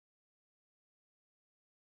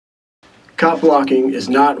Cop blocking is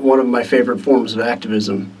not one of my favorite forms of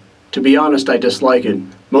activism. To be honest, I dislike it,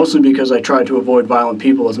 mostly because I try to avoid violent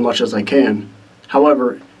people as much as I can.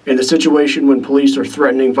 However, in the situation when police are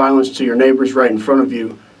threatening violence to your neighbors right in front of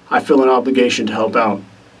you, I feel an obligation to help out.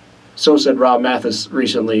 So said Rob Mathis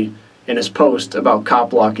recently in his post about cop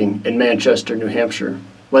blocking in Manchester, New Hampshire.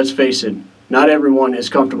 Let's face it, not everyone is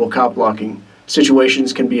comfortable cop blocking.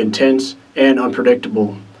 Situations can be intense and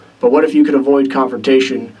unpredictable. But what if you could avoid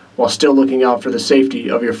confrontation while still looking out for the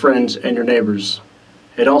safety of your friends and your neighbors?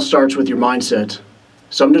 It all starts with your mindset.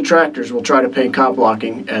 Some detractors will try to paint cop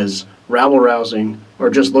blocking as rabble-rousing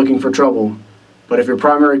or just looking for trouble. But if your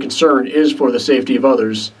primary concern is for the safety of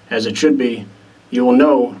others, as it should be, you will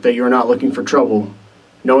know that you are not looking for trouble.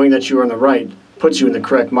 Knowing that you are in the right puts you in the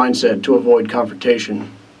correct mindset to avoid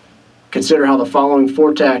confrontation. Consider how the following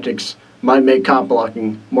 4 tactics might make cop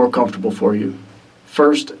blocking more comfortable for you.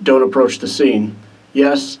 First, don't approach the scene.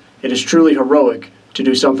 Yes, it is truly heroic to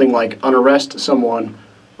do something like unarrest someone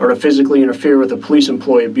or to physically interfere with a police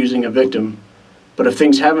employee abusing a victim. But if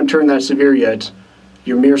things haven't turned that severe yet,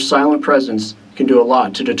 your mere silent presence can do a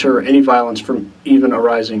lot to deter any violence from even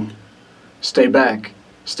arising. Stay back.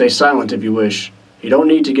 Stay silent if you wish. You don't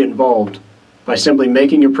need to get involved. By simply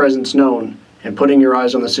making your presence known and putting your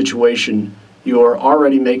eyes on the situation, you are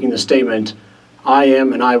already making the statement, "I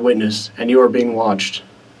am an eyewitness and you are being watched."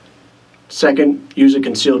 Second, use a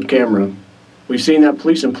concealed camera. We've seen that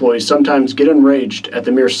police employees sometimes get enraged at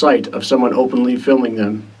the mere sight of someone openly filming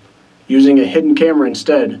them. Using a hidden camera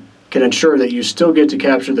instead can ensure that you still get to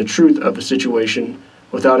capture the truth of the situation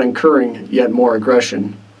without incurring yet more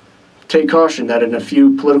aggression. Take caution that in a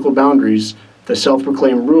few political boundaries, the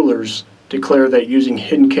self-proclaimed rulers declare that using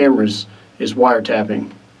hidden cameras is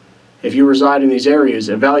wiretapping. If you reside in these areas,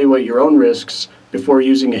 evaluate your own risks before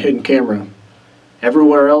using a hidden camera.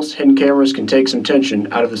 Everywhere else, hidden cameras can take some tension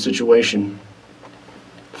out of the situation.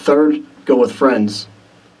 Third, go with friends.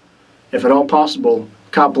 If at all possible,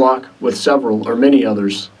 cop block with several or many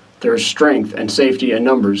others. There is strength and safety in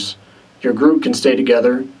numbers. Your group can stay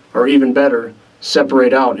together, or even better,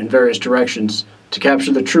 separate out in various directions to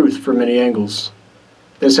capture the truth from many angles.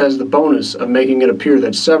 This has the bonus of making it appear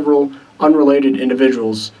that several unrelated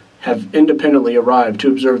individuals have independently arrived to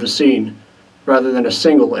observe the scene, rather than a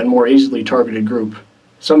single and more easily targeted group.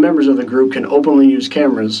 Some members of the group can openly use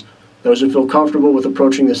cameras. Those who feel comfortable with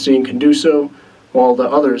approaching the scene can do so, while the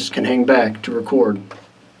others can hang back to record.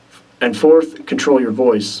 And fourth, control your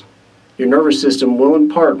voice. Your nervous system will in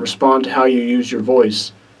part respond to how you use your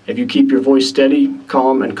voice. If you keep your voice steady,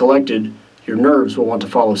 calm, and collected, your nerves will want to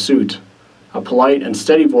follow suit. A polite and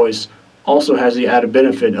steady voice also has the added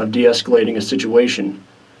benefit of de-escalating a situation.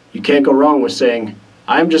 You can't go wrong with saying,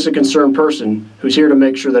 "I'm just a concerned person who's here to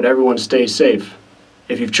make sure that everyone stays safe."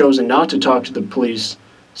 If you've chosen not to talk to the police,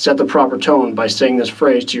 set the proper tone by saying this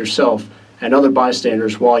phrase to yourself and other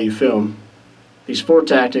bystanders while you film. These 4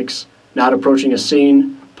 tactics, not approaching a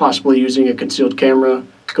scene, possibly using a concealed camera,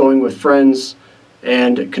 going with friends,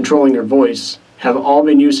 and controlling your voice, have all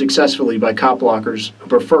been used successfully by cop blockers who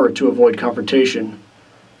prefer to avoid confrontation.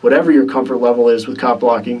 Whatever your comfort level is with cop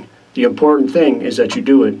blocking, the important thing is that you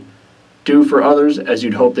do it. Do for others as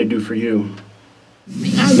you'd hope they do for you.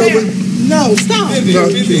 I know, but no, stop. This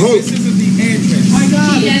isn't the address.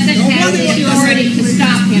 She doesn't have the authority to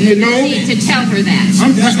stop him. You need to tell her that.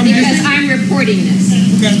 Because I'm reporting this.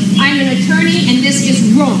 Okay. I'm an attorney and this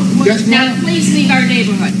is wrong. Now please leave our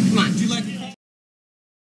neighborhood. Come on.